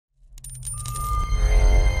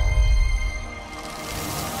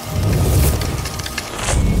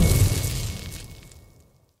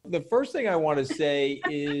the first thing I want to say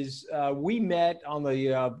is we met on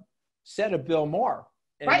the set of Bill Maher,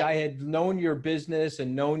 and Right. I had known your business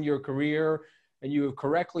and known your career, and you have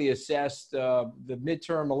correctly assessed the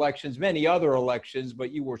midterm elections, many other elections,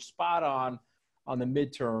 but you were spot on the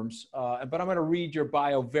midterms. But I'm going to read your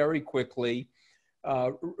bio very quickly.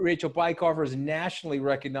 Rachel Bykoffer is a nationally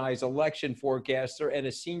recognized election forecaster and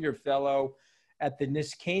a senior fellow at the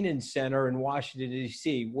Niskanen Center in Washington,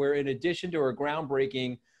 D.C., where in addition to her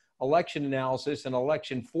groundbreaking election analysis and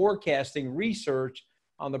election forecasting research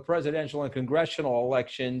on the presidential and congressional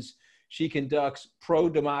elections, she conducts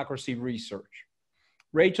pro-democracy research.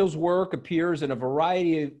 Rachel's work appears in a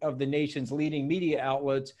variety of the nation's leading media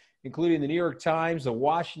outlets, including the New York Times, the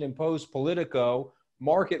Washington Post, Politico,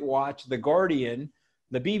 Market Watch, The Guardian,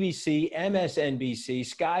 the BBC, MSNBC,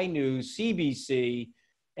 Sky News, CBC,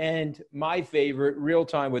 and my favorite, Real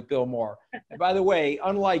Time with Bill Maher. And by the way,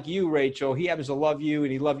 unlike you, Rachel, he happens to love you,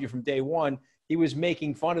 and he loved you from day one. He was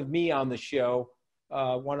making fun of me on the show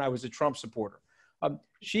when I was a Trump supporter.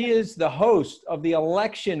 She is the host of the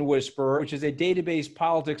Election Whisperer, which is a database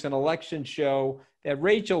politics and election show that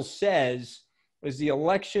Rachel says is the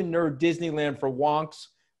election nerd Disneyland for wonks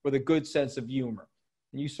with a good sense of humor.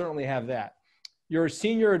 And you certainly have that. You're a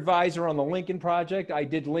senior advisor on the Lincoln Project. I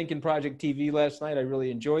did Lincoln Project TV last night. I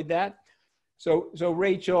really enjoyed that. So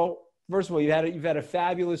Rachel, first of all, you've had a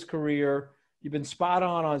fabulous career. You've been spot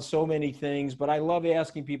on so many things, but I love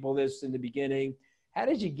asking people this in the beginning. How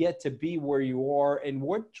did you get to be where you are, and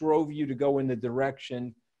what drove you to go in the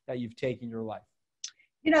direction that you've taken your life?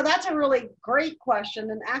 You know, that's a really great question.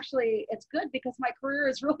 And actually, it's good because my career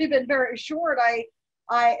has really been very short.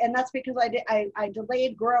 And that's because I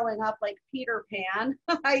delayed growing up like Peter Pan.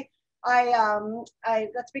 That's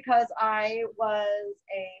because I was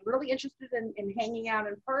really interested in hanging out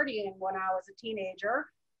and partying when I was a teenager.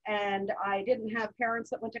 And I didn't have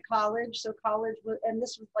parents that went to college. So college was, and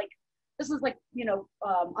this was like, you know,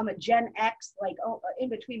 I'm a Gen X, like in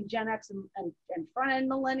between Gen X and front end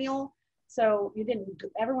millennial. So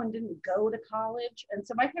everyone didn't go to college. And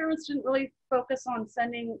so my parents didn't really focus on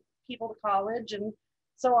sending people to college. And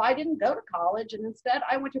so I didn't go to college. And instead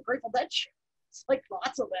I went to Grateful Dead shows, like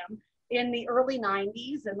lots of them in the early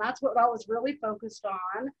 90s. And that's what I was really focused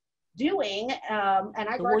on doing. And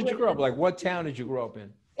I So where'd you grow up? Like what town did you grow up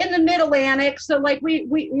in? In the Mid-Atlantic. So like we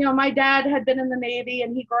you know, my dad had been in the Navy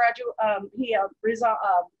and he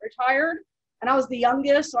retired, and I was the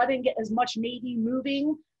youngest, so I didn't get as much Navy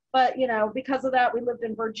moving. But you know, because of that, we lived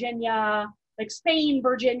in Virginia, like Spain,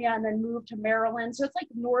 Virginia, and then moved to Maryland. So it's like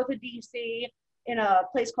north of DC in a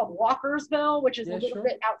place called Walkersville, which is a little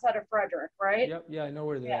bit outside of Frederick, right? Yep. Yeah, I know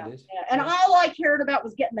where that is. Yeah. And all I cared about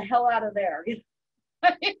was getting the hell out of there.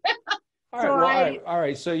 All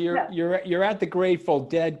right. So you're at the Grateful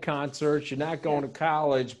Dead concerts. You're not going to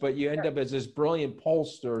college, but you end up as this brilliant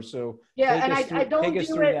pollster. So and I don't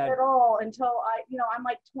do it at all until I'm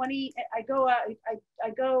like 20. I go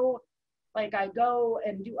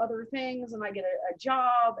and do other things, and I get a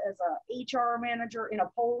job as a HR manager in a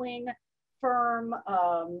polling firm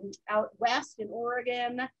out west in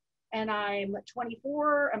Oregon. And I'm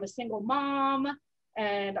 24. I'm a single mom.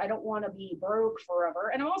 And I don't want to be broke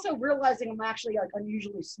forever. And I'm also realizing I'm actually like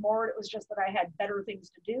unusually smart. It was just that I had better things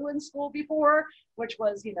to do in school before, which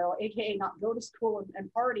was, you know, AKA not go to school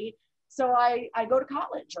and party. So I go to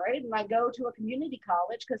college, right? And I go to a community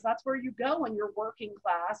college because that's where you go when you're working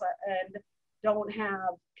class and don't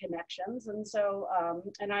have connections. And so,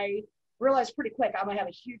 and I realized pretty quick, I'm gonna have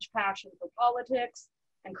a huge passion for politics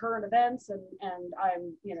and current events. And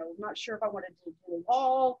I'm, you know, not sure if I wanted to do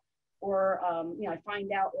law, or, you know, I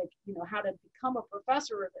find out like, you know, how to become a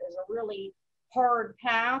professor is a really hard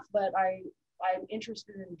path, but I'm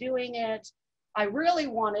interested in doing it. I really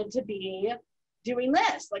wanted to be doing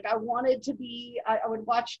this. Like I wanted to be, I would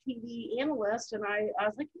watch TV analyst, and I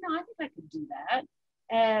was like, you know, I think I could do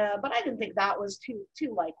that. But I didn't think that was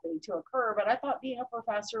too likely to occur. But I thought being a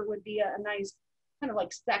professor would be a nice kind of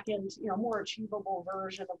like second, you know, more achievable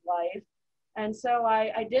version of life. And so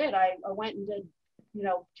I did. I went and did, you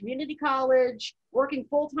know, community college, working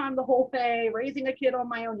full-time the whole day, raising a kid on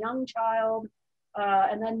my own, young child,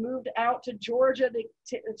 and then moved out to Georgia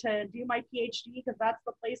to do my PhD because that's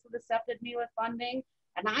the place that accepted me with funding.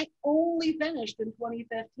 And I only finished in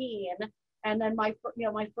 2015. And then my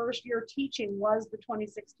first year teaching was the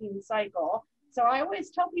 2016 cycle. So I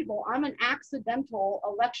always tell people I'm an accidental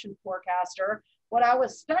election forecaster. What I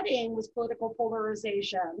was studying was political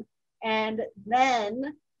polarization. And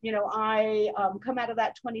then, you know, I come out of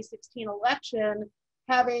that 2016 election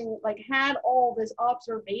having like had all these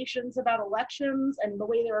observations about elections and the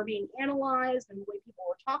way they were being analyzed and the way people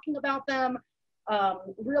were talking about them.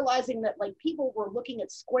 realizing that like people were looking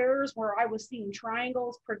at squares where I was seeing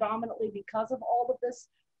triangles predominantly because of all of this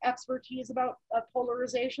expertise about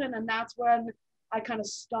polarization. And that's when I kind of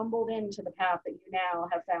stumbled into the path that you now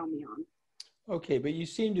have found me on. Okay, but you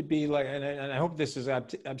seem to be like, and I hope this is,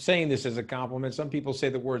 I'm saying this as a compliment. Some people say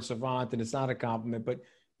the word savant and it's not a compliment, but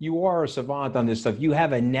you are a savant on this stuff. You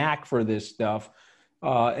have a knack for this stuff.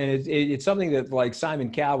 And it's something that like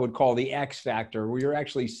Simon Cowell would call the X factor, where you're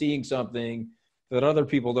actually seeing something that other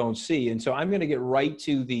people don't see. And so I'm going to get right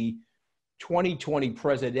to the 2020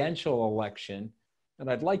 presidential election. And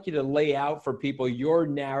I'd like you to lay out for people your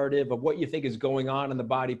narrative of what you think is going on in the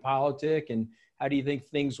body politic and how do you think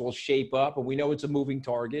things will shape up? And we know it's a moving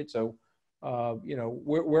target. So, you know,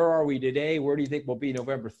 where are we today? Where do you think we'll be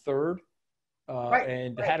November 3rd?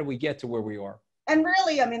 And how do we get to where we are? And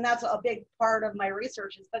really, I mean, that's a big part of my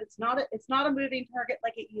research is that it's not a moving target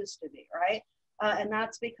like it used to be, right? And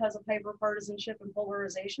that's because of hyperpartisanship and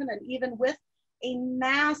polarization. And even with a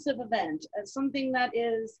massive event, something that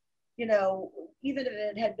is, you know, even if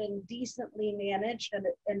it had been decently managed, and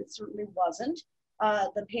it certainly wasn't,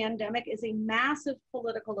 the pandemic is a massive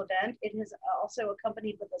political event. It is also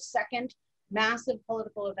accompanied with a second massive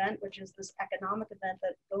political event, which is this economic event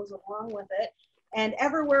that goes along with it. And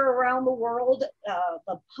everywhere around the world,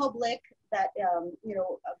 the public that you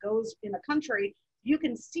know, goes in a country, you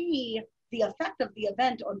can see the effect of the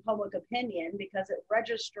event on public opinion because it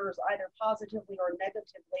registers either positively or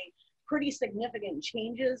negatively pretty significant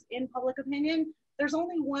changes in public opinion. There's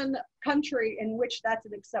only one country in which that's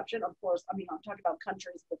an exception. Of course, I mean, I'm talking about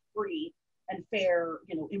countries with free and fair,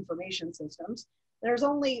 you know, information systems. There's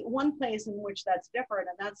only one place in which that's different,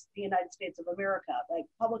 and that's the United States of America. Like,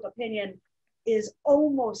 public opinion is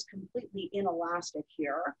almost completely inelastic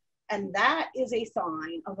here. And that is a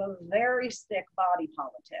sign of a very sick body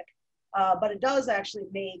politic. But it does actually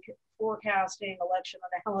make forecasting, election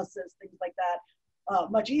analysis, things like that,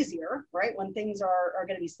 much easier, right? When things are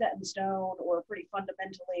going to be set in stone or pretty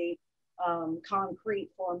fundamentally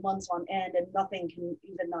concrete for months on end, and nothing can,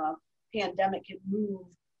 even a pandemic can move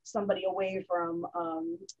somebody away from,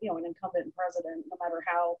 you know, an incumbent president, no matter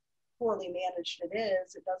how poorly managed it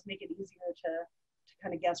is. It does make it easier to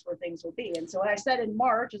kind of guess where things will be. And so I said in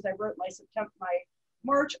March, as I wrote my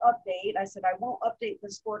March update, I said I won't update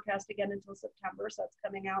this forecast again until September, so that's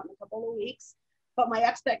coming out in a couple of weeks. But my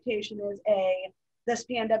expectation is this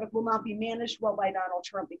pandemic will not be managed well by Donald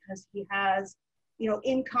Trump because he has, you know,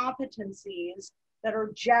 incompetencies that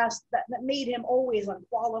are just that made him always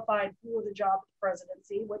unqualified for the job of the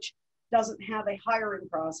presidency, which doesn't have a hiring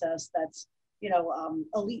process that's, you know,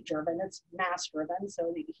 elite driven. It's mass driven,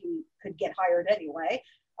 so he could get hired anyway.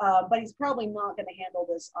 But he's probably not going to handle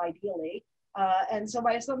this ideally. And so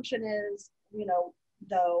my assumption is, you know,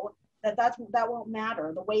 though, that won't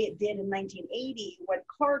matter the way it did in 1980 when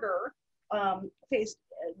Carter faced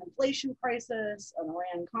an inflation crisis, an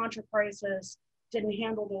Iran-Contra crisis, didn't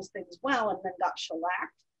handle those things well, and then got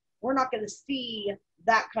shellacked. We're not going to see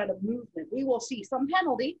that kind of movement. We will see some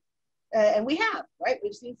penalty, and we have, right?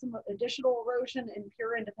 We've seen some additional erosion in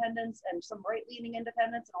pure independence and some right-leaning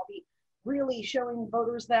independence, and I'll be really showing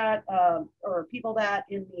voters that, or people that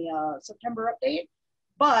in the September update.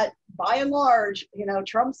 But by and large, you know,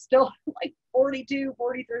 Trump's still like 42,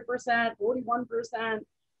 43%, 41%.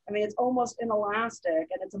 I mean, it's almost inelastic,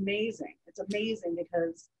 and it's amazing. It's amazing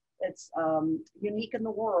because it's unique in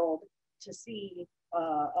the world to see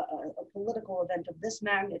a political event of this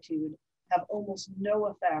magnitude have almost no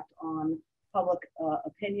effect on public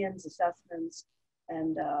opinions, assessments,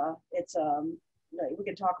 and it's we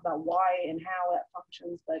can talk about why and how that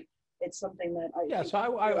functions, but it's something that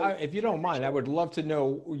so I if you don't mind, I would love to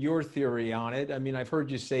know your theory on it. I mean, I've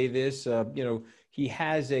heard you say this, you know, he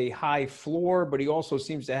has a high floor, but he also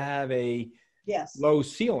seems to have a low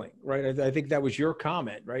ceiling, right? I think that was your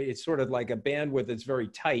comment, right? It's sort of like a bandwidth that's very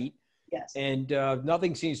tight. Yes. And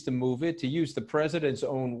nothing seems to move it. To use the president's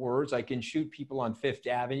own words, I can shoot people on Fifth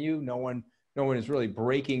Avenue. No one is really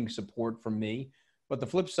breaking support from me. But the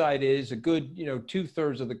flip side is a good, you know,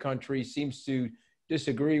 2/3 of the country seems to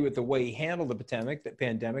disagree with the way he handled the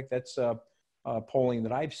pandemic. That's polling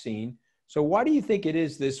that I've seen. So why do you think it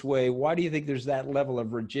is this way? Why do you think there's that level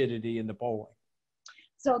of rigidity in the polling?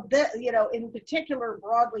 So, you know, in particular,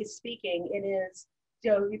 broadly speaking, it is,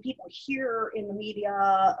 you know, people hear in the media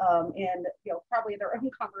and, you know, probably their own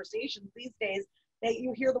conversations these days that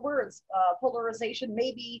you hear the words polarization.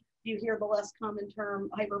 Maybe you hear the less common term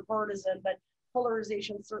hyperpartisan, but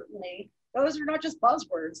polarization certainly. Those are not just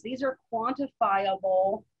buzzwords. These are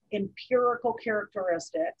quantifiable, empirical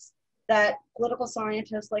characteristics that political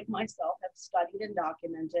scientists like myself have studied and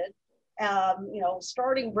documented.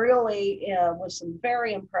 Starting really with some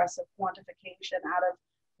very impressive quantification out of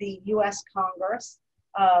the US Congress.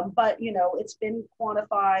 But it's been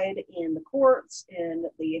quantified in the courts, in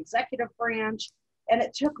the executive branch, and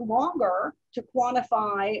it took longer to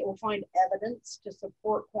quantify or find evidence to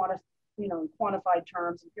support quantified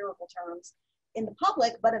terms, empirical terms in the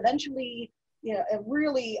public. But eventually, it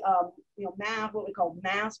really, what we call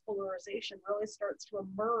mass polarization really starts to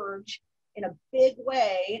emerge in a big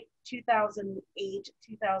way, 2008,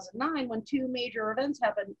 2009, when two major events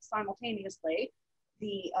happened simultaneously.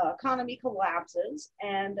 The economy collapses,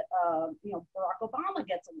 and Barack Obama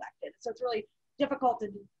gets elected. So it's really difficult to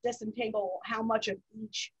disentangle how much of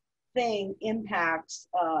each thing impacts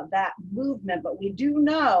that movement. But we do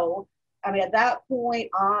know, at that point,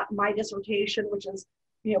 my dissertation, which is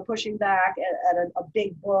pushing back at a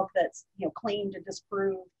big book that's claimed to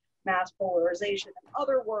disprove mass polarization, and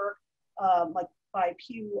other work like by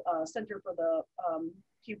Pew Center for the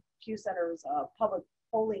Pew Center's public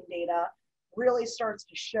polling data really starts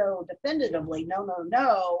to show definitively,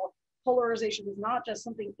 no, polarization is not just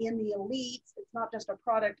something in the elites. It's not just a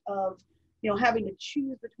product of, having to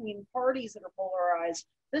choose between parties that are polarized.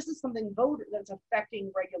 This is something that's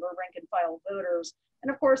affecting regular rank and file voters.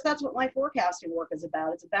 And of course, that's what my forecasting work is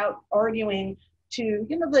about. It's about arguing to,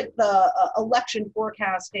 the election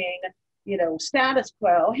forecasting, status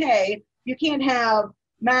quo. Hey, you can't have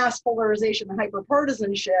mass polarization and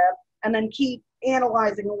hyperpartisanship and then keep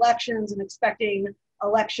analyzing elections and expecting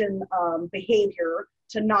election behavior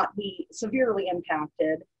to not be severely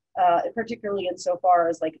impacted, particularly insofar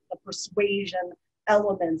as like the persuasion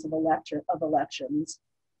elements of elections.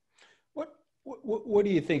 What do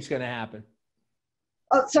you think is going to happen?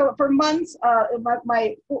 So for months,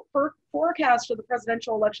 my forecast for the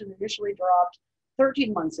presidential election initially dropped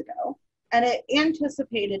 13 months ago, and it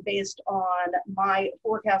anticipated based on my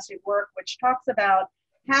forecasting work, which talks about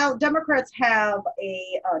how Democrats have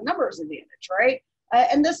a numbers advantage, right?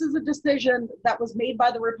 And this is a decision that was made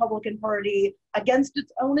by the Republican Party against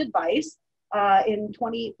its own advice. In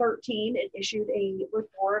 2013, it issued a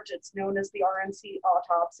report. It's known as the RNC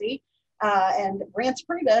autopsy. And Reince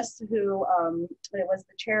Priebus, who was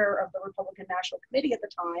the chair of the Republican National Committee at the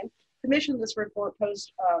time, commissioned this report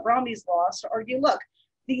post Romney's loss to argue, look,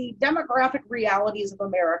 the demographic realities of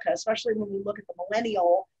America, especially when we look at the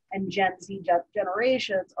millennial and Gen Z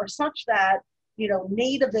generations, are such that,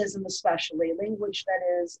 nativism, especially language that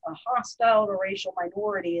is hostile to racial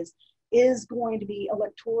minorities, is going to be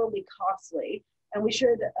electorally costly. And we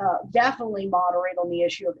should definitely moderate on the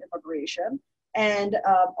issue of immigration, and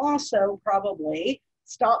also probably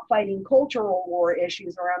stop fighting cultural war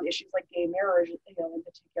issues around issues like gay marriage, in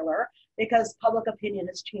particular, because public opinion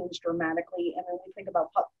has changed dramatically. And when we think about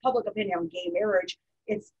public opinion on gay marriage,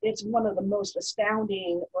 it's one of the most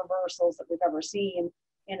astounding reversals that we've ever seen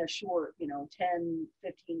in a short, 10,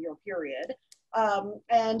 15-year period.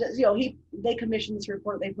 And they commissioned this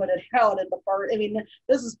report, they put it out in the part.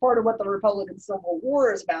 This is part of what the Republican Civil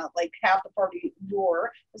War is about, like half the party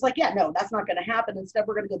war. It's like, yeah, no, that's not going to happen. Instead,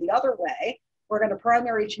 we're going to go the other way. We're going to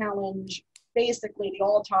primary challenge basically the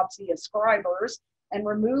autopsy ascribers and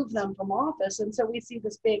remove them from office. And so we see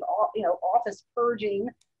this big, office purging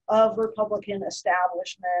of Republican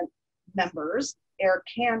establishment members, Eric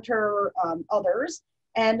Cantor, others.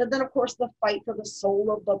 And then, of course, the fight for the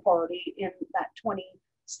soul of the party in that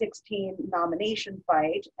 2016 nomination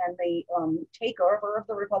fight and the takeover of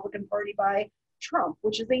the Republican Party by Trump,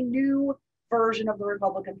 which is a new version of the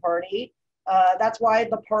Republican Party. That's why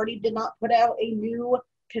the party did not put out a new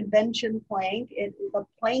convention plank. The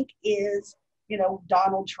plank is,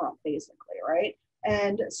 Donald Trump, basically, right?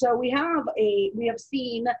 And so we have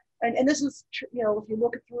seen, and this is, if you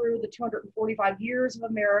look through the 245 years of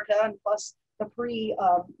America and plus the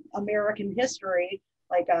pre-American history,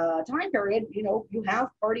 time period, you have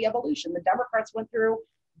party evolution. The Democrats went through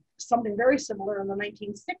something very similar in the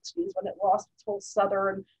 1960s when it lost its whole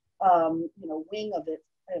southern, wing of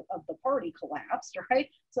the party collapsed, right?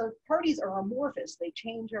 So parties are amorphous. They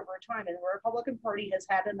change over time. And the Republican Party has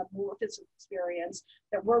had an amorphous experience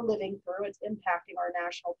that we're living through. It's impacting our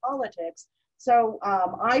national politics. So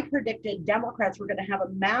I predicted Democrats were going to have a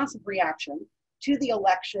massive reaction to the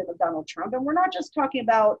election of Donald Trump. And we're not just talking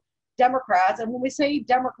about Democrats. And when we say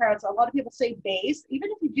Democrats, a lot of people say base. Even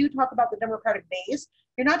if you do talk about the Democratic base,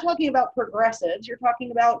 you're not talking about progressives. You're talking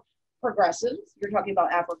about progressives. You're talking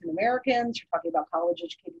about African Americans. You're talking about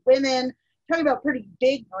college-educated women. You're talking about a pretty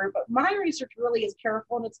big group. But my research really is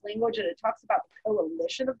careful in its language, and it talks about the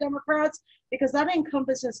coalition of Democrats, because that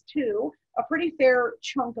encompasses, too, a pretty fair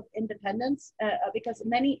chunk of independents, because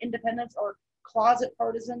many independents are closet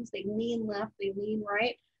partisans. They lean left, they lean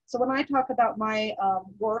right. So when I talk about my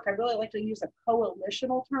work, I really like to use a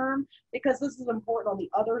coalitional term because this is important on the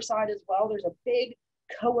other side as well. There's a big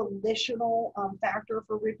coalitional factor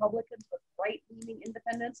for Republicans with right-leaning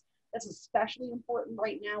independents. That's especially important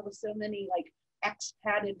right now with so many like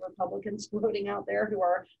expatted Republicans floating out there who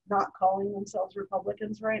are not calling themselves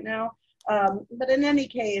Republicans right now. But in any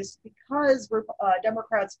case, because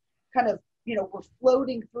Democrats kind of, were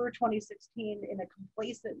floating through 2016 in a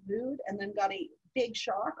complacent mood and then got a big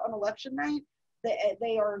shock on election night,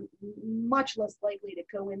 they are much less likely to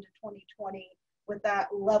go into 2020 with that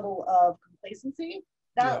level of complacency.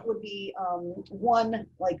 That would be one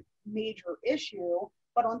like major issue.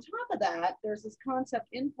 But on top of that, there's this concept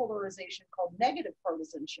in polarization called negative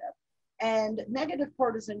partisanship. And negative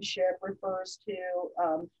partisanship refers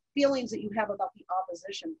to feelings that you have about the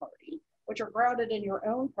opposition party, which are grounded in your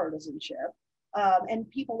own partisanship. And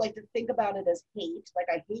people like to think about it as hate, like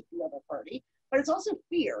I hate the other party, but it's also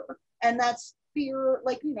fear. And that's fear,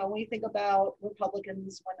 like, when you think about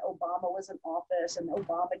Republicans when Obama was in office and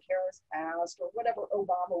Obamacare was passed or whatever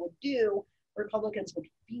Obama would do, Republicans would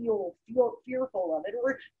feel fearful of it.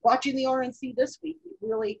 Or watching the RNC this week,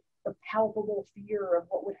 really the palpable fear of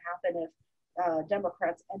what would happen if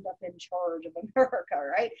Democrats end up in charge of America,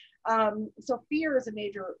 right? So fear is a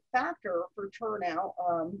major factor for turnout,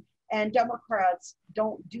 and Democrats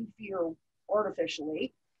don't do fear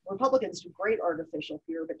artificially. Republicans do great artificial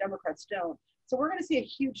fear, but Democrats don't. So we're going to see a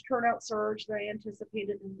huge turnout surge that I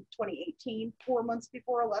anticipated in 2018, 4 months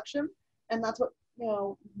before election, and that's what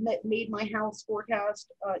made my House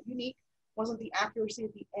forecast unique. Wasn't the accuracy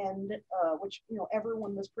at the end, which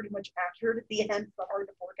everyone was pretty much accurate at the end, but hard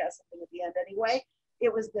to forecast something at the end anyway.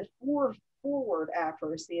 It was the forward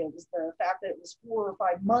accuracy. It was the fact that it was 4 or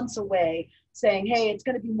 5 months away, saying, hey, it's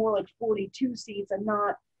going to be more like 42 seats and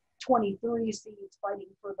not 23 seats fighting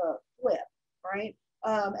for the flip, right?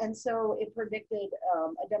 And so it predicted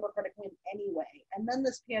a Democratic win anyway. And then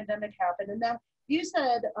this pandemic happened. And now you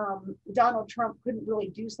said Donald Trump couldn't really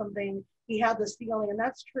do something. He had this feeling, and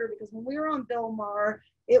that's true because when we were on Bill Maher,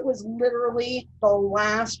 it was literally the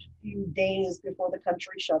last few days before the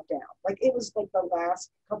country shut down. Like it was like the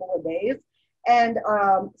last couple of days, and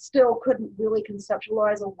still couldn't really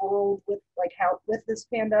conceptualize a world with with this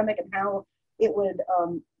pandemic and how it would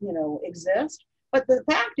exist. But the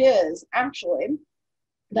fact is actually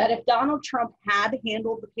that if Donald Trump had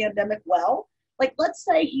handled the pandemic well, like let's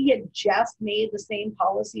say he had just made the same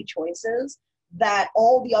policy choices that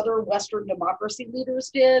all the other Western democracy leaders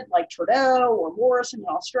did, like Trudeau or Morrison in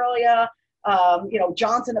Australia,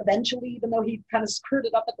 Johnson eventually, even though he kind of screwed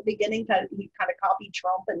it up at the beginning, he kind of copied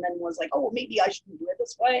Trump and then was like, oh, maybe I shouldn't do it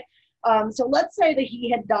this way. So let's say that he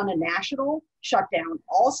had done a national shutdown,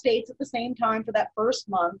 all states at the same time for that first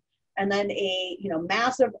month, and then a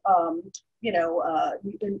massive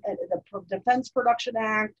the Defense Production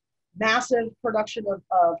Act, massive production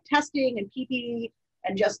of testing and PPE,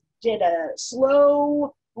 and just did a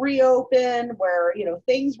slow reopen where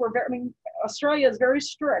things were Australia is very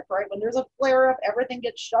strict, right? When there's a flare up, everything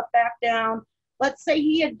gets shut back down. Let's say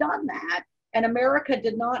he had done that, and America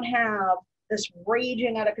did not have this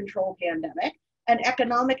raging out of control pandemic, and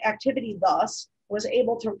economic activity thus was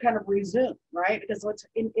able to kind of resume, right? Because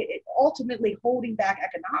ultimately holding back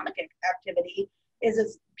economic activity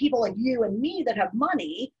is people like you and me that have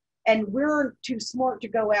money, and we're too smart to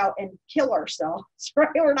go out and kill ourselves, right?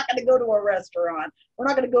 We're not going to go to a restaurant. We're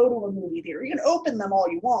not going to go to a movie theater. You can open them all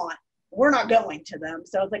you want. We're not going to them.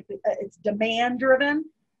 So it's like it's demand driven.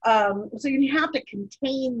 So you have to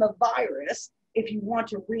contain the virus if you want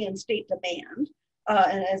to reinstate demand.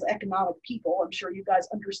 And as economic people, I'm sure you guys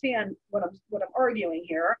understand what I'm arguing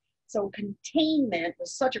here. So containment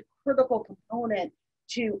was such a critical component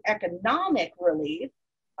to economic relief.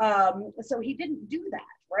 So he didn't do that,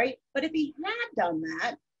 right? But if he had done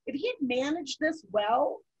that, if he had managed this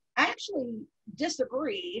well, I actually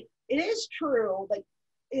disagree. It is true, like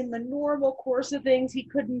in the normal course of things, he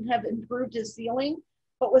couldn't have improved his ceiling,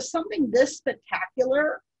 but with something this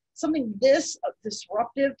spectacular, something this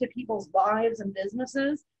disruptive to people's lives and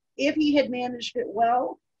businesses, if he had managed it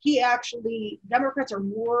well, Democrats are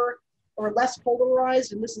more or less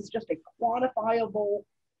polarized, and this is just a quantifiable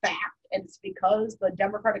fact, and it's because the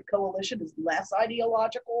Democratic coalition is less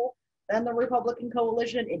ideological than the Republican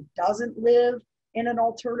coalition. It doesn't live in an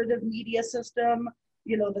alternative media system,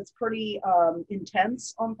 that's pretty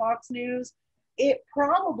intense on Fox News. It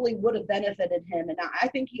probably would have benefited him, and I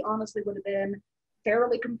think he honestly would have been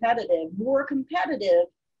fairly competitive, more competitive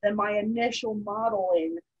than my initial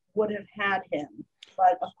modeling would have had him.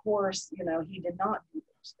 But of course, he did not do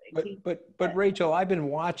matters. But Rachel, I've been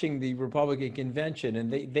watching the Republican convention,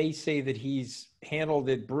 and they say that he's handled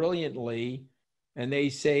it brilliantly, and they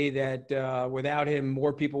say that without him,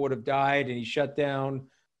 more people would have died, and he shut down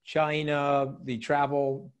China, the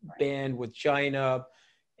travel ban with China.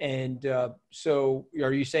 And so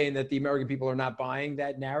are you saying that the American people are not buying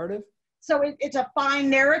that narrative? So it's a fine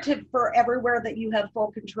narrative for everywhere that you have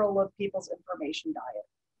full control of people's information diet.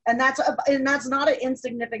 And that's not an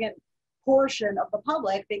insignificant portion of the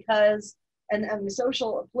public, because, and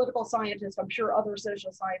social political scientists, I'm sure other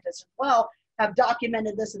social scientists as well, have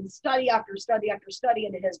documented this in study after study after study,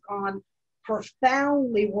 and it has gone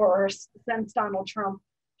profoundly worse since Donald Trump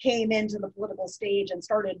came into the political stage and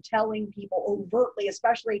started telling people overtly,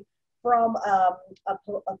 especially from a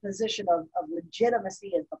position of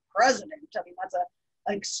legitimacy as the president. I mean, that's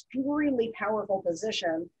an extremely powerful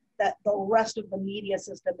position, that the rest of the media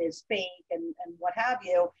system is fake and what have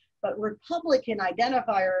you. But Republican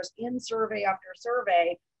identifiers in survey after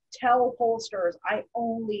survey tell pollsters, I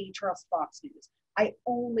only trust Fox News. I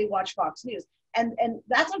only watch Fox News. And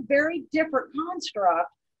that's a very different construct,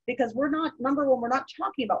 because we're not, number one, we're not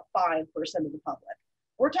talking about 5% of the public.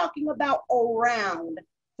 We're talking about around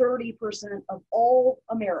 30% of all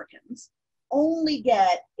Americans only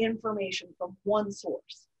get information from one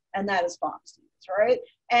source, and that is Fox News, right?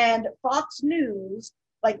 And Fox News,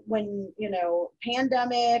 like when,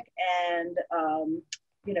 pandemic and,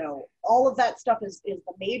 all of that stuff is the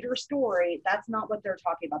major story, that's not what they're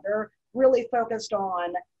talking about. They're really focused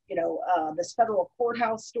on, this federal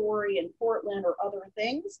courthouse story in Portland or other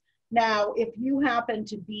things. Now, if you happen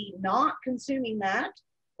to be not consuming that,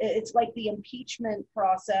 it's like the impeachment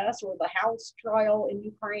process or the House trial in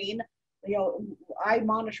Ukraine. I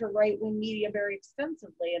monitor right-wing media very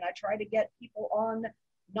extensively, and I try to get people on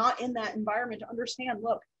not in that environment to understand,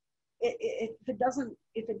 look, if it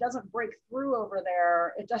doesn't break through over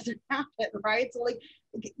there, it doesn't happen, right? So like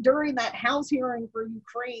during that House hearing for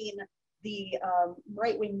Ukraine, the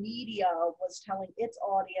right-wing media was telling its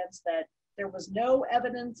audience that there was no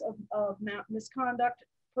evidence of misconduct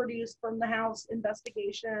produced from the House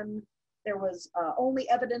investigation. There was only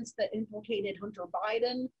evidence that implicated Hunter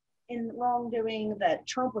Biden in wrongdoing, that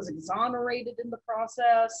Trump was exonerated in the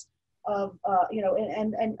process of,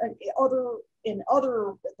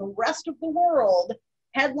 the rest of the world,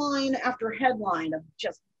 headline after headline of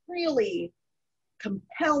just really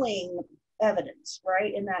compelling evidence,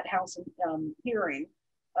 right, in that House hearing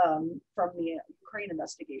from the Ukraine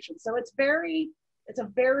investigation. So it's a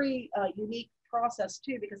very unique process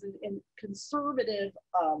too, because in conservative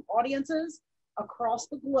audiences across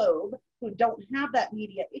the globe who don't have that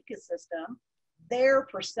media ecosystem, their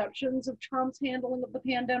perceptions of Trump's handling of the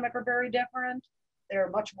pandemic are very different. They're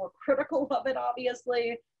much more critical of it,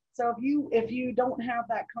 obviously. So if you don't have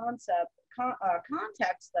that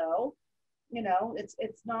context, though,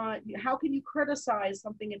 it's not. How can you criticize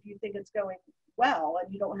something if you think it's going well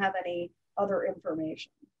and you don't have any other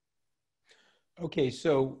information? Okay,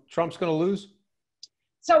 so Trump's going to lose?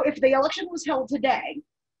 So if the election was held today,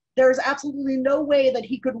 there's absolutely no way that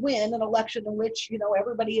he could win an election in which,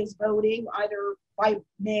 everybody is voting either by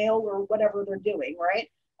mail or whatever they're doing, right?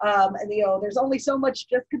 There's only so much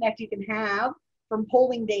disconnect you can have from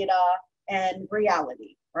polling data and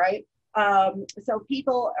reality, right? So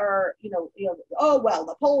people are, oh, well,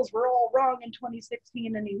 the polls were all wrong in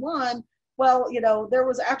 2016 and he won. Well, there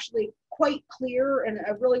was actually quite clear, and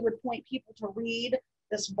I really would point people to read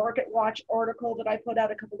this Market Watch article that I put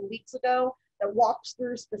out a couple of weeks ago that walks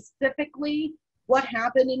through specifically what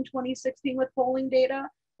happened in 2016 with polling data,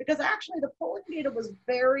 because actually the polling data was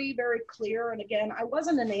very, very clear. And again, I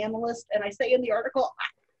wasn't an analyst, and I say in the article,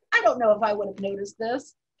 I don't know if I would have noticed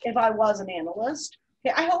this if I was an analyst.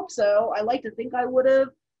 Okay, I hope so. I like to think I would have,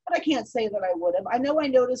 but I can't say that I would have. I know I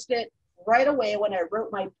noticed it right away when I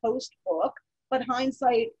wrote my post book, but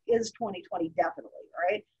hindsight is 2020 definitely,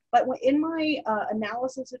 right? But in my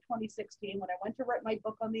analysis of 2016, when I went to write my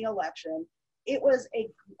book on the election, it was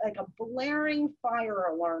like a blaring fire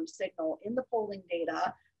alarm signal in the polling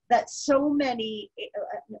data that so many,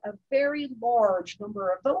 a very large number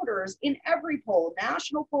of voters in every poll,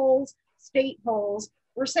 national polls, state polls,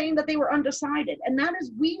 were saying that they were undecided. And that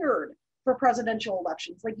is weird for presidential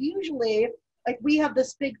elections. Like usually, like we have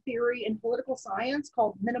this big theory in political science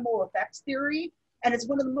called minimal effects theory. And it's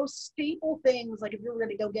one of the most staple things, like if you're going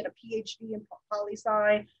to go get a PhD in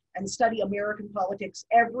poli-sci and study American politics,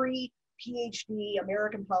 every PhD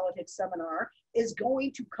American politics seminar is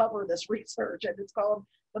going to cover this research. And it's called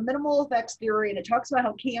the minimal effects theory. And it talks about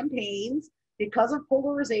how campaigns, because of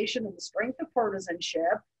polarization and the strength of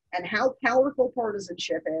partisanship and how powerful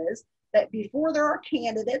partisanship is, that before there are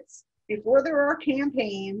candidates, before there are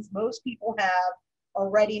campaigns, most people have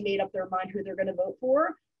already made up their mind who they're going to vote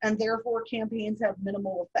for, and therefore campaigns have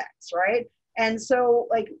minimal effects, right? And so,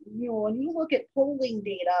 like, when you look at polling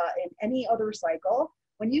data in any other cycle,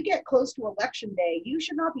 when you get close to election day, you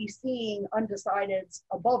should not be seeing undecideds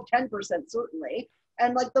above 10%, certainly.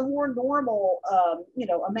 And like the more normal,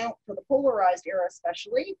 amount for the polarized era,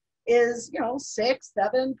 especially, is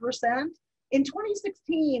 6-7%. In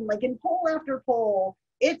 2016, like in poll after poll,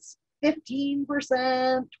 it's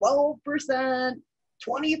 15%, 12%,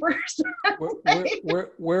 20%.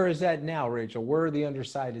 Where is that now, Rachel? Where are the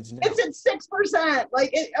undecideds now? It's at 6%.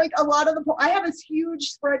 Like a lot of I have this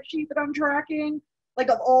huge spreadsheet that I'm tracking, like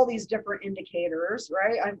of all these different indicators,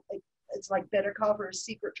 right? It's like Bittercofer's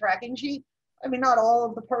secret tracking sheet. I mean, not all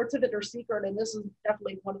of the parts of it are secret, and this is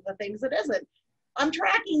definitely one of the things that isn't. I'm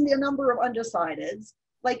tracking the number of undecideds.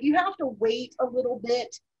 Like, you have to wait a little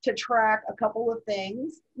bit to track a couple of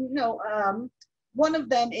things. One of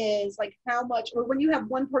them is like how much, or when you have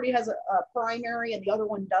one party has a primary and the other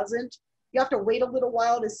one doesn't, you have to wait a little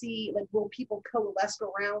while to see, like, will people coalesce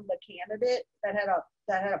around the candidate that had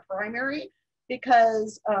a primary?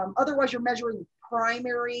 Because otherwise you're measuring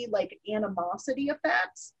primary, like, animosity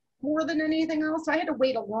effects more than anything else. I had to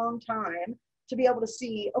wait a long time to be able to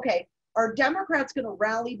see, okay, are Democrats going to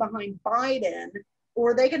rally behind Biden,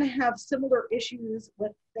 or are they going to have similar issues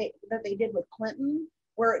that they did with Clinton,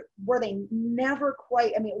 where they never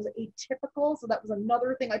quite, it was atypical. So that was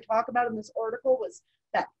another thing I talk about in this article, was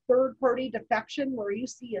that third party defection, where you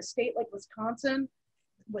see a state like Wisconsin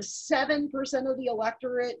with 7% of the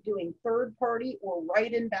electorate doing third party or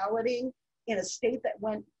write-in balloting in a state that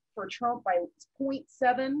went for Trump by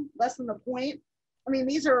 0.7, less than the point.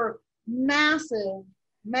 These are massive,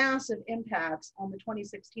 massive impacts on the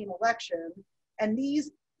 2016 election. And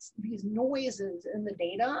these noises in the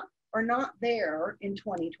data are not there in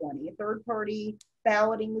 2020. Third party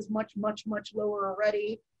balloting is much, much, much lower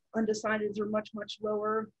already. Undecideds are much, much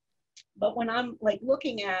lower. But when I'm like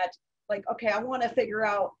looking at, like, okay, I want to figure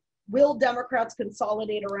out, will Democrats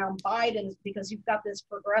consolidate around Biden, because you've got this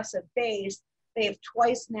progressive base. They have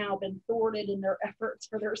twice now been thwarted in their efforts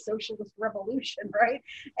for their socialist revolution, right?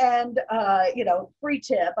 And, free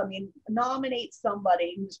tip, nominate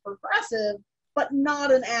somebody who's progressive, but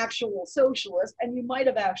not an actual socialist, and you might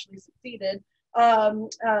have actually succeeded.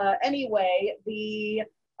 Anyway,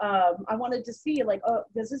 I wanted to see, like,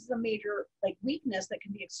 this is a major, like, weakness that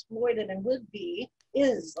can be exploited, and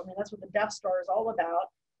that's what the Death Star is all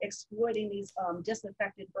about, exploiting these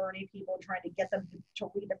disaffected Bernie people and trying to get them to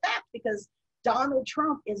redefect, because Donald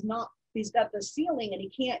Trump he's got the ceiling and he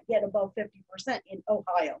can't get above 50% in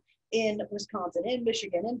Ohio, in Wisconsin, in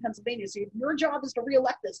Michigan, in Pennsylvania. So if your job is to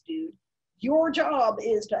reelect this dude, your job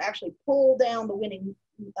is to actually pull down the winning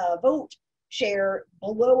vote share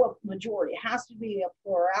below a majority. It has to be a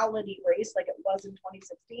plurality race like it was in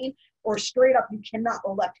 2016, or straight up, you cannot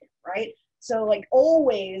elect him, right? So, like,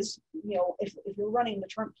 always, if you're running the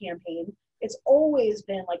Trump campaign, it's always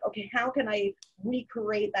been like, okay, how can I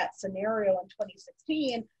recreate that scenario in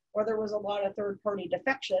 2016 where there was a lot of third-party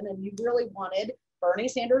defection, and you really wanted Bernie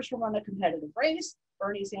Sanders to run a competitive race,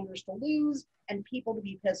 Bernie Sanders to lose, and people to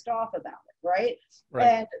be pissed off about it, right?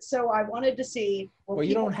 And so I wanted to see. Well,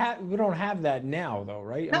 we don't have that now, though,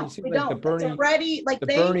 right? No, we don't. The Bernie, it's already, like,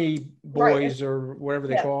 Bernie boys, right, or whatever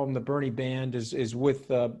they call them, the Bernie band is with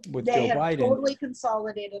Joe Biden. They have totally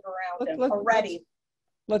consolidated around him already.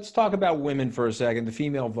 Let's talk about women for a second. The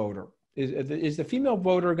female voter, is the female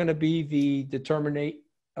voter going to be the determinant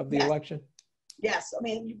of the election? Yes.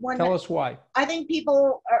 Tell us why. I think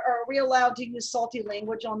people are we allowed to use salty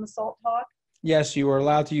language on the Salt Talk? Yes, you are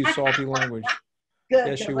allowed to use salty language. Good.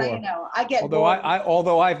 Yes, you are. I get.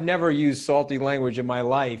 Although I've never used salty language in my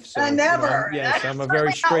life. So, never. Yes, I'm a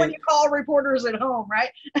very straight. When you call reporters at home,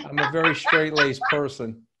 right? I'm a very straight-laced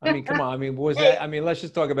person. Come on. Let's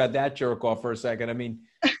just talk about that jerk off for a second.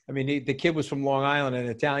 The kid was from Long Island, an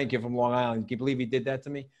Italian kid from Long Island. Can you believe he did that to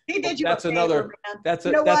me? He did you That's a another.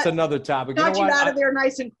 favor, That's another topic. Got you out of there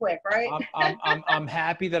nice and quick, right? I'm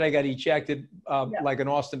happy that I got ejected like an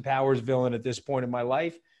Austin Powers villain at this point in my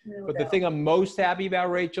life. But the thing I'm most happy about,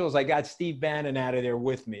 Rachel, is I got Steve Bannon out of there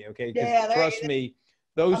with me. Okay, trust me,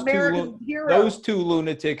 those two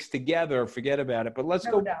lunatics together, forget about it. But let's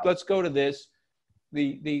go to this.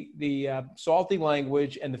 The salty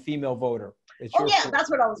language and the female voter. That's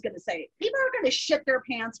what I was going to say. People are going to shit their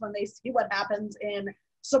pants when they see what happens in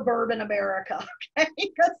suburban America. Okay,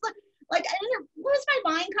 because like I lose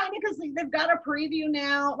my mind kind of, because they've got a preview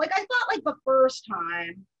now. Like, I thought, like, the first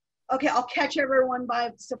time, okay, I'll catch everyone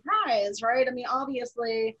by surprise, right?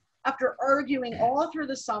 Obviously, after arguing all through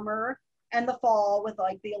the summer, and the fall with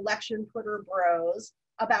like the election Twitter bros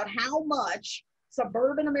about how much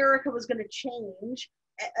suburban America was going to change,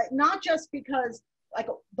 not just because like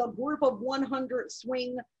the group of 100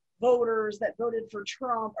 swing voters that voted for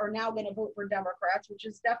Trump are now going to vote for Democrats, which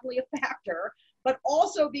is definitely a factor, but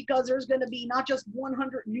also because there's going to be not just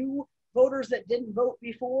 100 new voters that didn't vote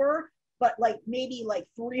before, but like maybe like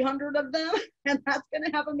 300 of them. And that's going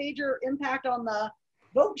to have a major impact on the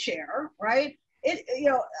vote share, right?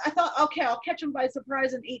 I thought, okay, I'll catch them by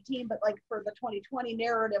surprise in 18, but like for the 2020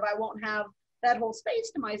 narrative, I won't have that whole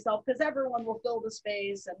space to myself because everyone will fill the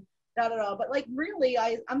space and da da da. But like really,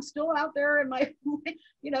 I'm still out there in my,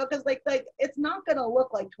 because like it's not gonna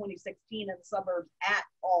look like 2016 in the suburbs at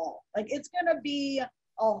all. Like it's gonna be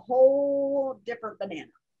a whole different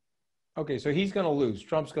banana. Okay, so he's gonna lose.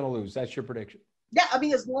 Trump's gonna lose. That's your prediction. Yeah, I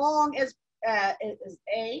mean, as long as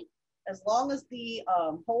as long as the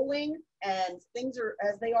polling and things are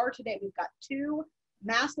as they are today, we've got two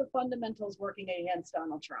massive fundamentals working against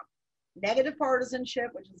Donald Trump. Negative partisanship,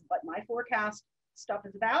 which is what my forecast stuff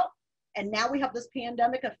is about. And now we have this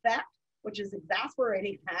pandemic effect, which is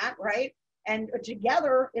exasperating that, right? And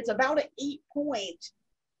together, it's about an 8-point,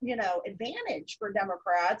 advantage for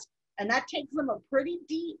Democrats. And that takes them a pretty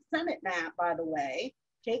deep Senate map, by the way,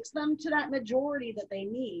 takes them to that majority that they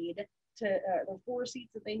need to the 4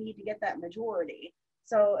 seats that they need to get that majority.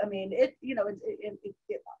 So, I mean,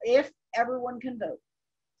 if everyone can vote.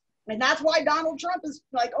 And that's why Donald Trump is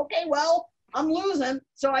like, okay, well, I'm losing,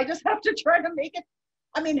 so I just have to try to make it.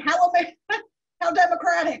 I mean, how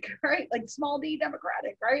democratic, right? Like small d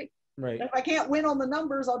democratic, right? Right. If I can't win on the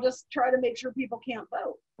numbers, I'll just try to make sure people can't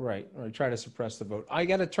vote. Right. Or try to suppress the vote. I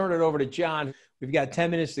got to turn it over to John. We've got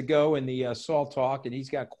 10 minutes to go in the SALT talk, and he's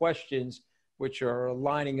got questions which are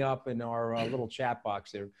lining up in our little chat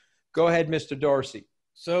box there. Go ahead, Mr. Dorsey.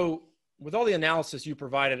 So with all the analysis you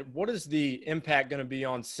provided, what is the impact going to be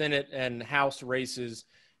on Senate and House races?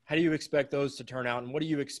 How do you expect those to turn out? And what do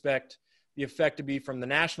you expect the effect to be from the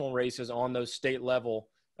national races on those state level,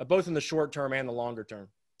 both in the short term and the longer term?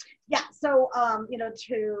 Yeah, so,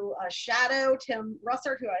 to shadow Tim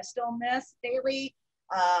Russert, who I still miss daily,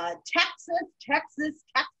 Texas,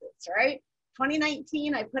 right?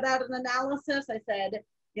 2019, I put out an analysis. I said,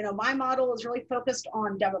 my model is really focused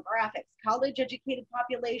on demographics, college educated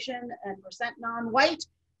population and percent non-white.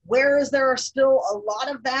 Where is there still a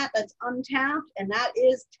lot of that that's untapped? And that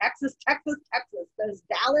is Texas, those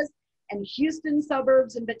Dallas and Houston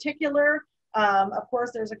suburbs in particular. Of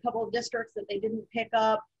course, there's a couple of districts that they didn't pick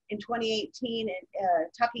up in 2018 and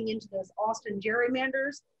tucking into those Austin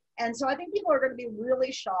gerrymanders. And so I think people are going to be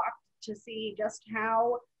really shocked to see just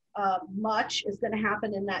how much is going to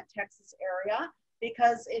happen in that Texas area,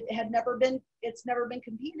 because it's never been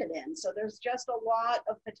competed in. So there's just a lot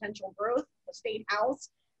of potential growth. The state house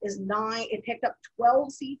is 9, it picked up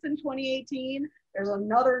 12 seats in 2018. There's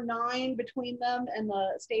another 9 between them and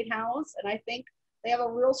the state house. And I think they have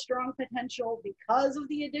a real strong potential because of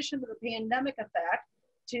the addition of the pandemic effect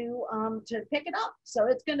to pick it up. So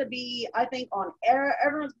it's going to be, I think, on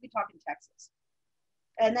everyone's going to be talking Texas.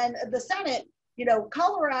 And then the Senate,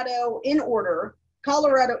 Colorado in order,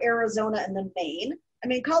 Colorado, Arizona, and then Maine. I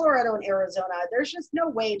mean, Colorado and Arizona, there's just no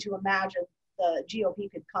way to imagine the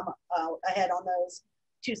GOP could come ahead on those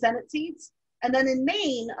 2 Senate seats. And then in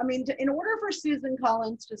Maine, I mean, in order for Susan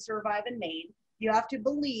Collins to survive in Maine, you have to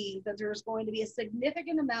believe that there's going to be a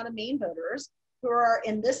significant amount of Maine voters who are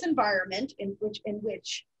in this environment in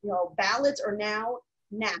which ballots are now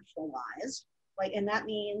nationalized, and that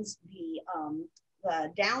means the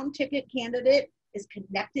down ticket candidate is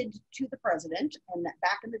connected to the president. And that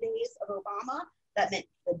back in the days of Obama, that meant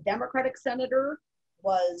the Democratic senator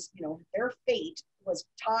was, their fate was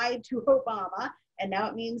tied to Obama, and now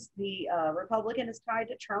it means the Republican is tied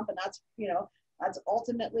to Trump, and that's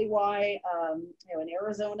ultimately why, in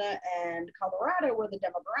Arizona and Colorado, where the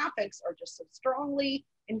demographics are just so strongly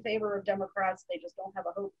in favor of Democrats, they just don't have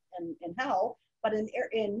a hope in hell. But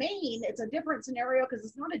in Maine, it's a different scenario because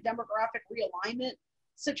it's not a demographic realignment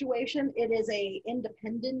situation. It is a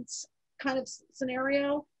independence kind of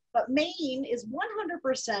scenario. But Maine is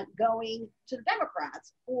 100% going to the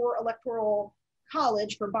Democrats for electoral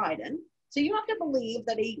college for Biden. So you have to believe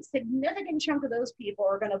that a significant chunk of those people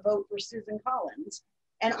are going to vote for Susan Collins.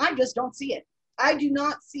 And I just don't see it. I do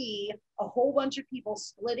not see a whole bunch of people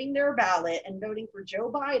splitting their ballot and voting for Joe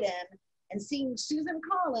Biden and seeing Susan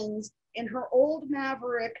Collins in her old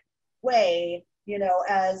maverick way,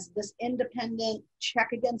 as this independent check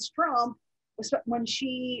against Trump, when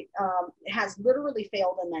she has literally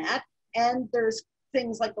failed in that. And there's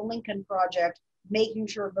things like the Lincoln Project making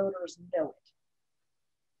sure voters know it.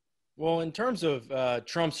 Well, in terms of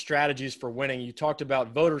Trump's strategies for winning, you talked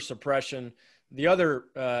about voter suppression. The other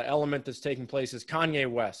element that's taking place is Kanye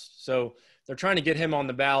West. So they're trying to get him on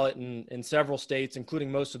the ballot in several states,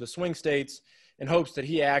 including most of the swing states, in hopes that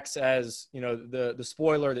he acts as, you know, the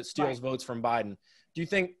spoiler that steals votes from Biden. Do you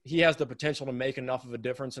think he has the potential to make enough of a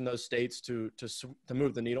difference in those states to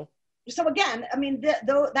move the needle? So again, I mean,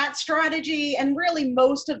 that strategy and really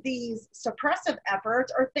most of these suppressive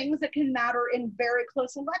efforts are things that can matter in very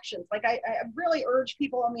close elections. Like I really urge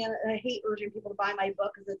people, I mean, I hate urging people to buy my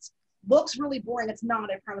book because it looks really boring. It's not,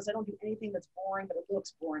 I promise. I don't do anything that's boring, but it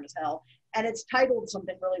looks boring as hell. And it's titled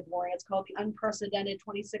something really boring. It's called The Unprecedented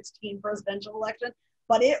 2016 Presidential Election.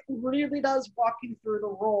 But it really does walk you through the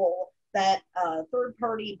role that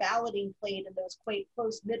third-party balloting played in those quite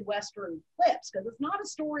close Midwestern flips, because it's not a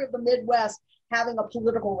story of the Midwest having a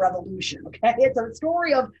political revolution, okay? It's a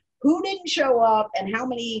story of who didn't show up and how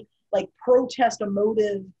many like protest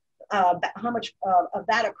emotive, how much of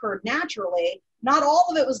that occurred naturally. Not all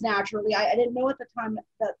of it was naturally. I didn't know at the time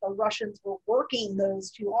that the Russians were working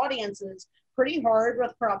those two audiences pretty hard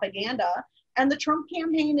with propaganda. And the Trump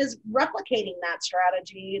campaign is replicating that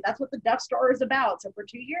strategy. That's what the Death Star is about. So for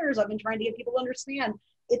 2 years, I've been trying to get people to understand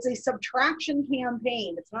it's a subtraction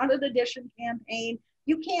campaign. It's not an addition campaign.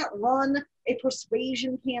 You can't run a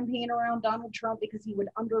persuasion campaign around Donald Trump because he would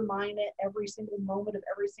undermine it every single moment of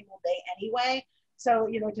every single day anyway. So,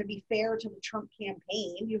 you know, to be fair to the Trump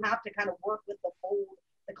campaign, you have to kind of work with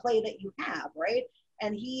the clay that you have, right?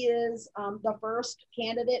 And he is the first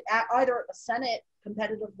candidate at either at the Senate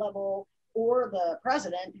competitive level or the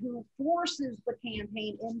president who forces the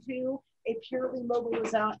campaign into a purely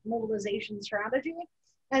mobilization strategy.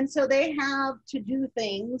 And so they have to do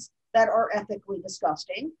things that are ethically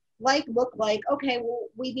disgusting, like look like, okay, well,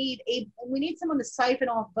 we need someone to siphon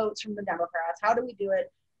off votes from the Democrats. How do we do it?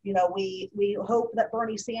 You know, we hope that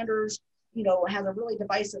Bernie Sanders, you know, has a really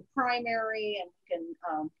divisive primary and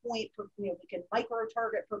we can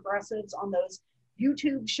micro-target progressives on those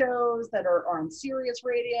YouTube shows that are on Sirius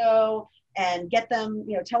Radio and get them,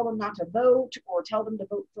 you know, tell them not to vote or tell them to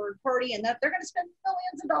vote third party, and that they're going to spend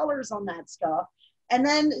millions of dollars on that stuff. And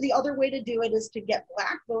then the other way to do it is to get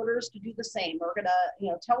Black voters to do the same. We're going to,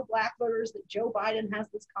 you know, tell Black voters that Joe Biden has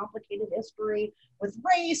this complicated history with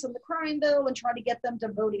race and the crime bill and try to get them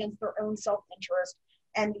to vote against their own self-interest.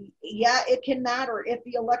 And yeah, it can matter if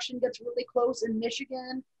the election gets really close in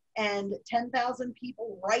Michigan and 10,000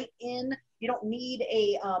 people write in. You don't need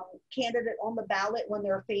a candidate on the ballot when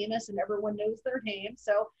they're famous and everyone knows their name.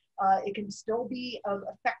 So it can still be an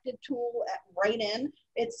effective tool at write-in.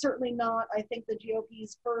 It's certainly not, I think, the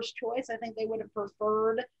GOP's first choice. I think they would have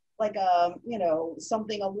preferred like you know,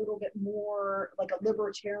 something a little bit more like a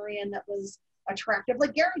libertarian that was attractive,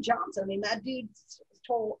 like Gary Johnson. I mean, that dude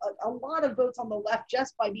stole a lot of votes on the left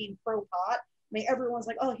just by being pro-pot. I mean, everyone's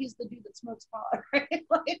like, oh, he's the dude that smokes pot, right?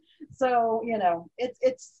 Like, so, you know, it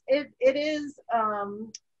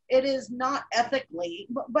is not ethically,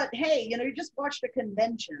 but hey, you know, you just watched a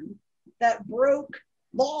convention that broke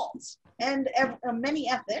laws and many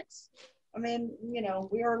ethics. I mean, you know,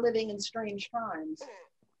 we are living in strange times.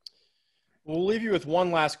 We'll leave you with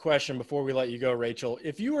one last question before we let you go, Rachel.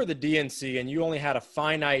 If you were the DNC and you only had a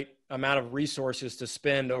finite amount of resources to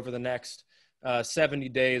spend over the next 70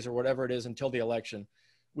 days or whatever it is until the election,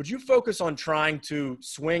 would you focus on trying to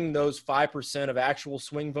swing those 5% of actual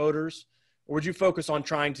swing voters, or would you focus on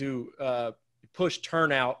trying to push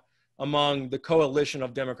turnout among the coalition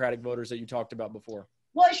of Democratic voters that you talked about before?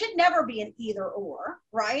 Well, it should never be an either or,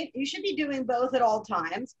 right? You should be doing both at all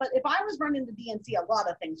times. But if I was running the DNC, a lot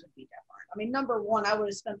of things would be different. I mean, number one, I would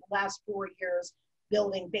have spent the last 4 years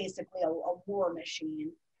building basically a war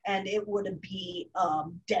machine, and it would be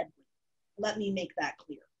deadly. Let me make that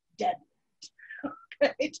clear. Deadly.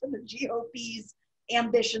 Okay, to the GOP's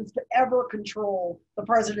ambitions to ever control the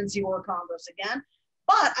presidency or Congress again.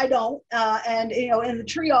 But I don't. And, you know, in the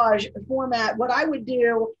triage format, what I would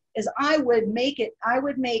do is I would make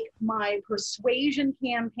my persuasion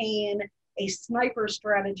campaign a sniper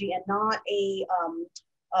strategy and not a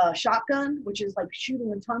shotgun, which is like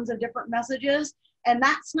shooting tons of different messages. And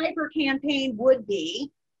that sniper campaign would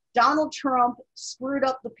be Donald Trump screwed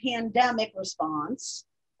up the pandemic response,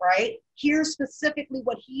 right? Here's specifically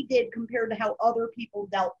what he did compared to how other people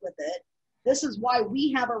dealt with it. This is why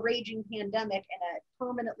we have a raging pandemic and a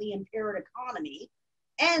permanently impaired economy.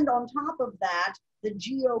 And on top of that, the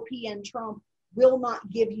GOP and Trump will not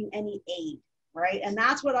give you any aid, right? And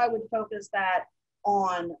that's what I would focus that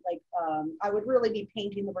on. Like, I would really be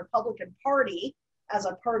painting the Republican Party as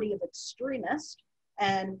a party of extremists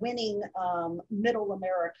and winning middle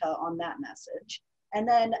America on that message. And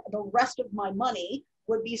then the rest of my money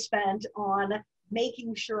would be spent on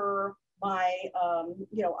making sure my,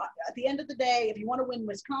 at the end of the day, if you want to win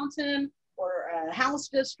Wisconsin or a House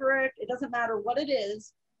district, it doesn't matter what it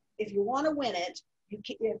is. If you want to win it,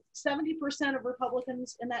 if 70% of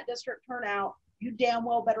Republicans in that district turn out, you damn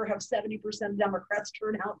well better have 70% of Democrats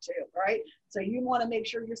turn out too, right? So you want to make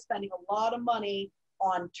sure you're spending a lot of money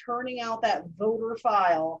on turning out that voter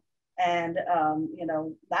file. And,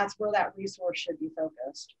 that's where that resource should be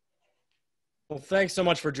focused. Well, thanks so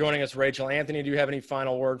much for joining us, Rachel. Anthony, do you have any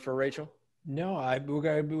final word for Rachel? No,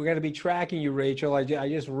 we're going to be tracking you, Rachel. I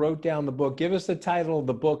just wrote down the book. Give us the title of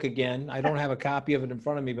the book again. I don't have a copy of it in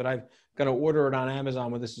front of me, but I'm going to order it on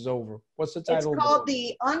Amazon when this is over. What's the title? It's called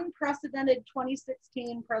The Unprecedented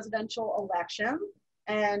 2016 Presidential Election.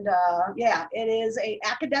 And it is an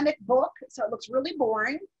academic book, so it looks really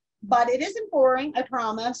boring, but it isn't boring, I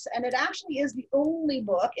promise. And it actually is the only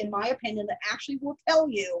book, in my opinion, that actually will tell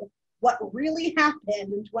you what really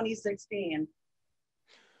happened in 2016.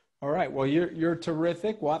 All right. Well, you're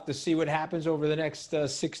terrific. We'll have to see what happens over the next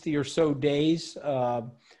 60 or so days. I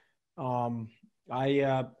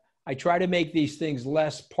try to make these things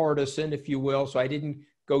less partisan, if you will, so I didn't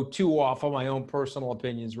go too off on my own personal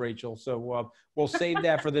opinions, Rachel. So we'll save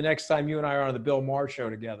that for the next time you and I are on the Bill Maher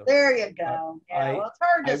show together. There you go. Well, it's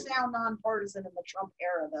hard to sound nonpartisan in the Trump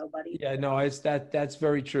era, though, buddy. Yeah, no, that's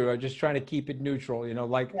very true. I'm just trying to keep it neutral,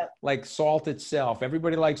 like salt itself.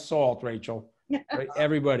 Everybody likes salt, Rachel. Right?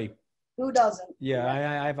 Everybody. Who doesn't? Yeah,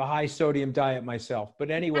 I have a high sodium diet myself. But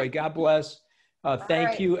anyway, God bless.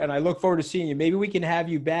 Thank you. And I look forward to seeing you. Maybe we can have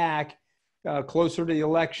you back closer to the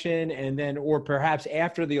election or perhaps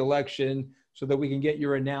after the election so that we can get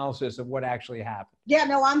your analysis of what actually happened. Yeah,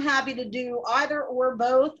 no, I'm happy to do either or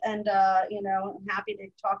both. And, I'm happy to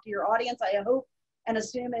talk to your audience. I hope and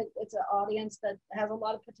assume it's an audience that has a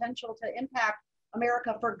lot of potential to impact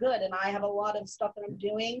America for good. And I have a lot of stuff that I'm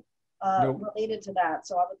doing related to that.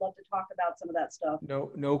 So I would love to talk about some of that stuff.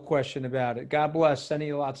 No question about it. God bless. Sending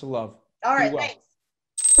you lots of love. All right. Thanks.